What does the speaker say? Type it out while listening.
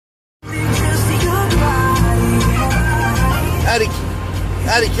Howdy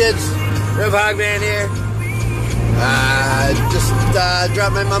kids, Rev Hogman here. Just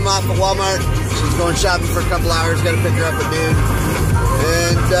dropped my mom off at Walmart. She's going shopping for a couple hours, gotta pick her up at noon.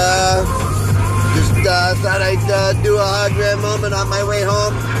 And just thought I'd do a Hogman moment on my way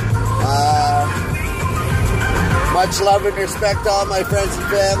home. Much love and respect to all my friends and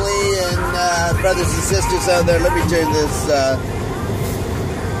family and brothers and sisters out there. Let me turn this,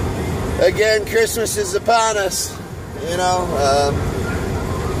 again, Christmas is upon us, you know,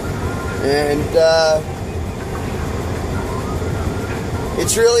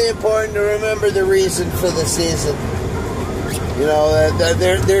 it's really important to remember the reason for the season. You know,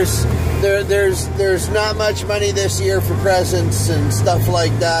 there's not much money this year for presents and stuff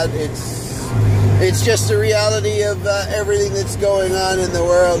like that. It's just the reality of everything that's going on in the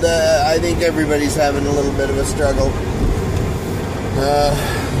world. I think everybody's having a little bit of a struggle.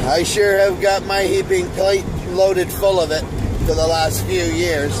 I sure have got my heaping plate loaded full of it for the last few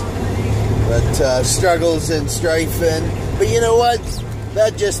years. But struggles and strife, but you know what?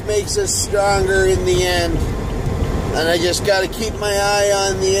 That just makes us stronger in the end. And I just got to keep my eye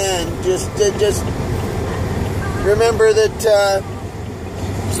on the end. Just remember that.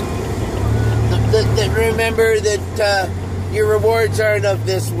 Remember that your rewards aren't of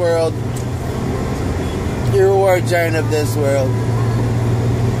this world. Your rewards aren't of this world.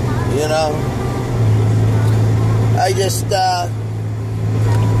 You know, I just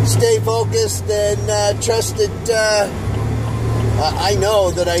stay focused and trust that I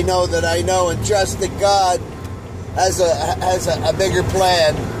know and trust that God has a bigger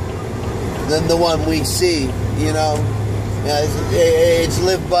plan than the one we see. You know, it's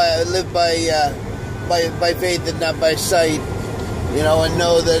live by faith and not by sight. You know, and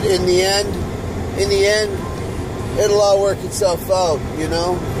know that in the end, it'll all work itself out. You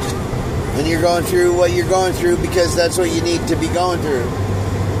know. And you're going through what you're going through because that's what you need to be going through.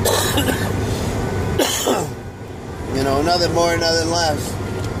 You know, nothing more, nothing less.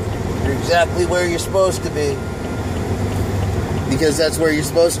 You're exactly where you're supposed to be. Because that's where you're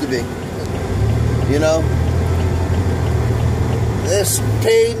supposed to be. You know? There's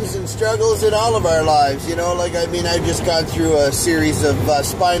pains and struggles in all of our lives. You know, like, I mean, I've just gone through a series of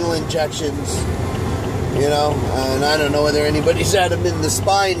spinal injections. You know, and I don't know whether anybody's had them in the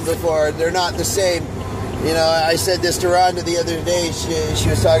spine before. They're not the same. You know, I said this to Rhonda the other day. She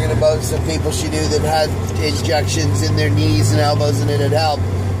was talking about some people she knew that had injections in their knees and elbows, and it had helped.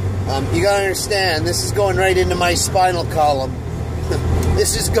 You gotta understand, this is going right into my spinal column.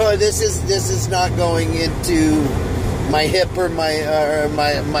 This is not going into my hip or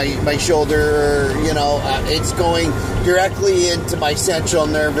my shoulder, or, you know, it's going directly into my central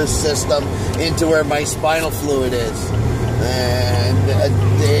nervous system, into where my spinal fluid is.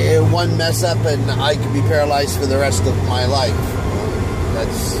 And one mess up and I could be paralyzed for the rest of my life.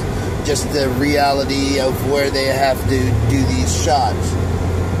 That's just the reality of where they have to do these shots.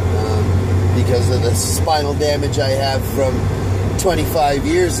 Because of the spinal damage I have from 25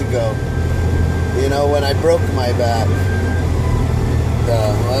 years ago. You know, when I broke my back.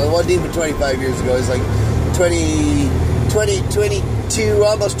 Well, it wasn't even 25 years ago. It was like 22,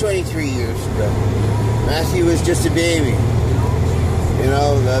 almost 23 years ago. Matthew was just a baby. You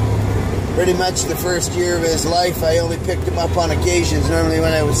know, pretty much the first year of his life, I only picked him up on occasions. Normally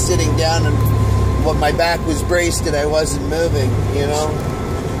when I was sitting down and my back was braced and I wasn't moving, you know.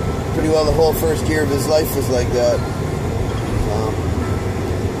 Pretty well the whole first year of his life was like that.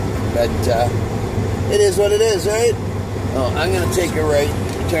 But it is what it is, right? Oh, I'm going to take a right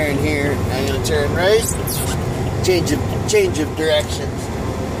turn here. I'm going to turn right. Change of directions.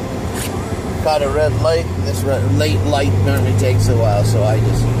 Caught a red light. This late light normally takes a while, so I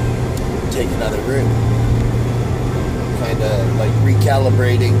just take another route. Kind of like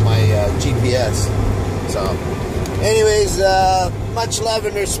recalibrating my GPS. So, anyways, much love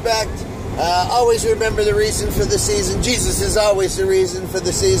and respect. Always remember the reason for the season. Jesus is always the reason for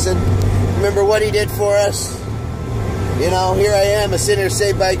the season. Remember what He did for us. You know, here I am, a sinner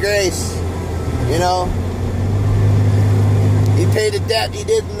saved by grace. You know, He paid a debt He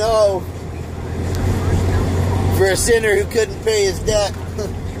didn't owe. For a sinner who couldn't pay his debt.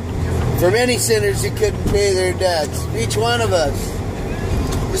 For many sinners who couldn't pay their debts. Each one of us.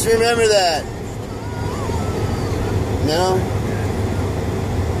 Just remember that. You know?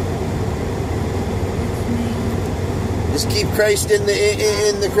 Just keep Christ in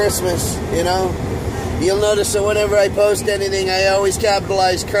the Christmas, you know? You'll notice that whenever I post anything, I always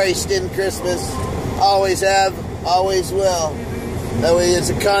capitalize Christ in Christmas. Always have, always will. That way it's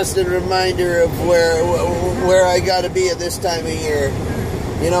a constant reminder of where I gotta be at this time of year.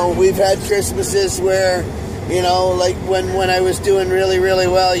 You know, we've had Christmases where You know, like when I was doing really, really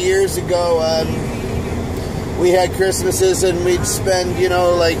well years ago, we had Christmases and we'd spend, you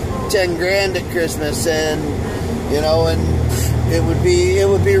know, like 10 grand at Christmas, and, you know, and it would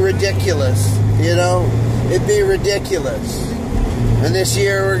be ridiculous, you know, it'd be ridiculous. And this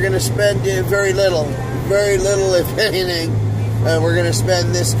year we're going to spend very little, if anything, we're going to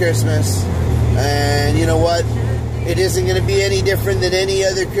spend this Christmas. And you know what? It isn't going to be any different than any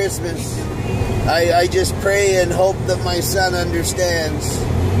other Christmas. I just pray and hope that my son understands.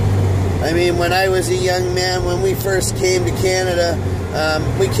 I mean, when I was a young man, when we first came to Canada,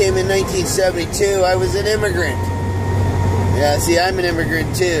 we came in 1972, I was an immigrant. Yeah, see, I'm an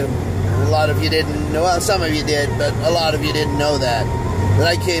immigrant too. A lot of you didn't know, well, some of you did, but a lot of you didn't know that. That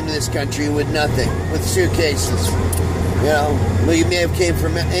I came to this country with nothing, with suitcases. You know, well, you may have came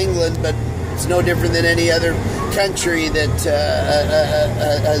from England, but it's no different than any other country that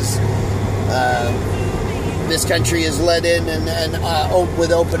this country has let in and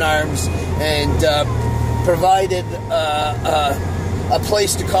with open arms and provided a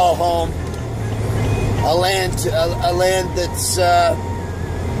place to call home, a land that's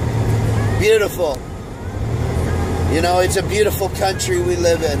beautiful. You know, it's a beautiful country we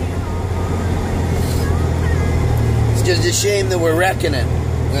live in. It's just a shame that we're wrecking it,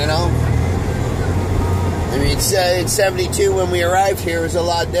 you know? I mean, in 72 when we arrived here, it was a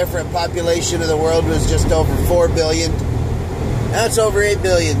lot different. Population of the world was just over 4 billion. Now it's over 8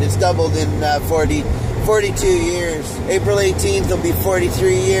 billion. It's doubled in 42 years. April 18th will be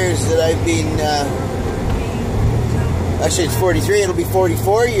 43 years that I've been... actually, it's 43. It'll be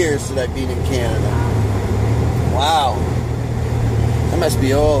 44 years that I've been in Canada. Wow. I must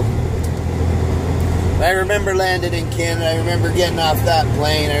be old. I remember landing in Canada. I remember getting off that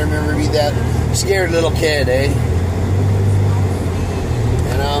plane. I remember being that scared little kid, eh?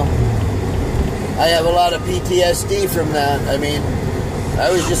 You know? I have a lot of PTSD from that. I mean, I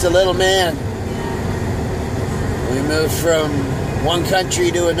was just a little man. We moved from one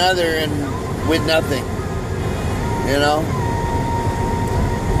country to another and with nothing. You know?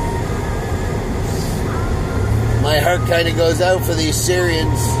 My heart kind of goes out for these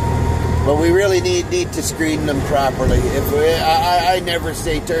Syrians, but we really need to screen them properly. I never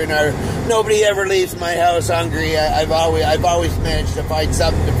say nobody ever leaves my house hungry. I've always managed to find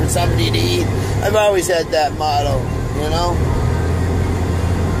something for somebody to eat. I've always had that motto, you know.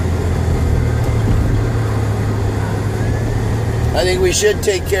 I think we should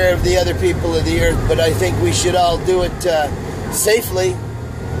take care of the other people of the earth, but I think we should all do it safely.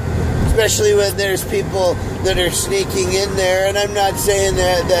 Especially when there's people that are sneaking in there, and I'm not saying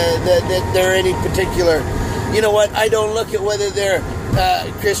that they're any particular. You know what? I don't look at whether they're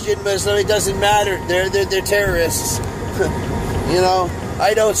Christian, Muslim. It doesn't matter. They're terrorists. You know,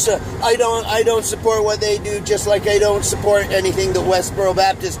 I don't support what they do, just like I don't support anything that Westboro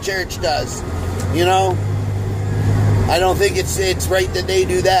Baptist Church does. You know, I don't think it's right that they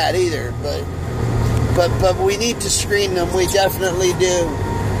do that either. But we need to screen them. We definitely do.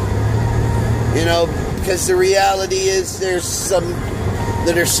 You know, because the reality is there's some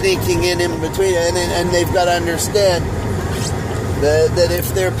that are sneaking in between, and they've got to understand that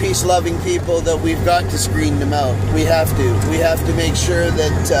if they're peace-loving people, that we've got to screen them out. We have to make sure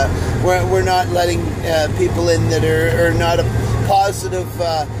that we're not letting people in that are not a positive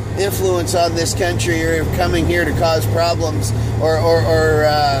influence on this country, or coming here to cause problems or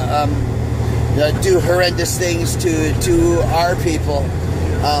do horrendous things to our people.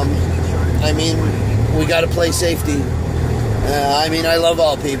 I mean, we got to play safety. I mean, I love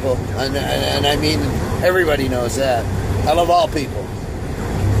all people, and I mean, everybody knows that. I love all people.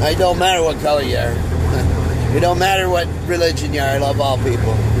 It don't matter what color you are. It don't matter what religion you are. I love all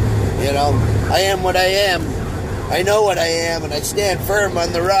people. You know, I am what I am. I know what I am, and I stand firm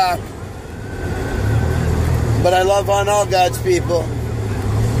on the rock. But I love on all God's people.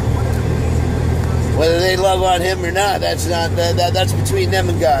 Whether they love on Him or not, that's between them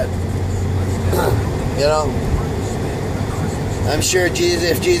and God. You know, I'm sure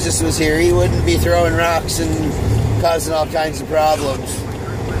if Jesus was here, He wouldn't be throwing rocks and causing all kinds of problems.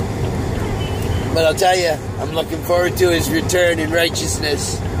 But I'll tell you, I'm looking forward to His return in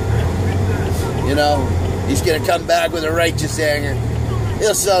righteousness. You know, He's going to come back with a righteous anger.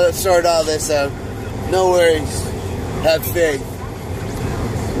 He'll sort all this out. No worries. Have faith.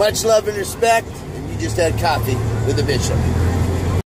 Much love and respect. And you just had coffee with the Bishop.